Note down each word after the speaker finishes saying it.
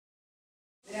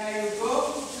There you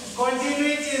go.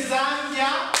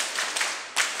 Continuity-Zambia.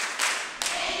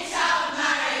 Child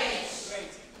marriage.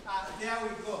 Great. There we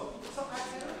go. So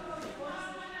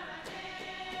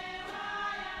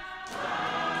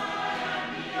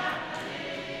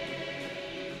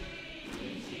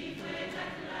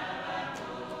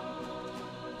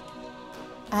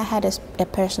I had a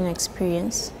personal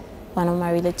experience. One of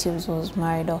my relatives was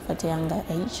married off at a younger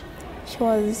age. She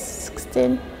was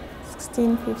 16,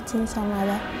 15, somewhere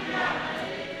there.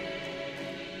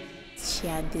 She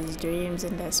had these dreams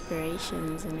and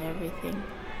aspirations and everything.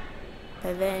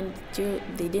 But then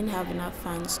they didn't have enough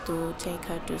funds to take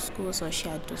her to school, so she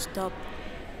had to stop.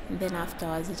 And then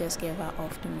afterwards, they just gave her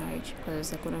off to marriage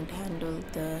because they couldn't handle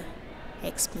the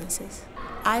expenses.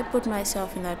 I put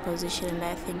myself in that position and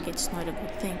I think it's not a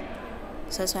good thing.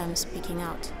 So that's why I'm speaking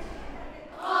out.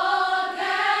 All girls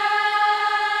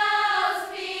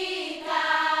speak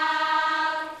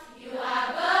out. You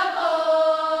have a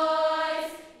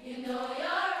voice. You know your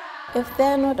rights. If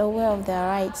they're not aware of their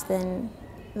rights, then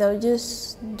they'll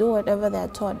just do whatever they're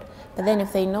taught. But then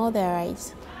if they know their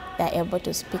rights, they're able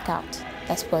to speak out.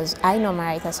 That's because I know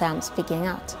my rights, that's why I'm speaking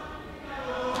out.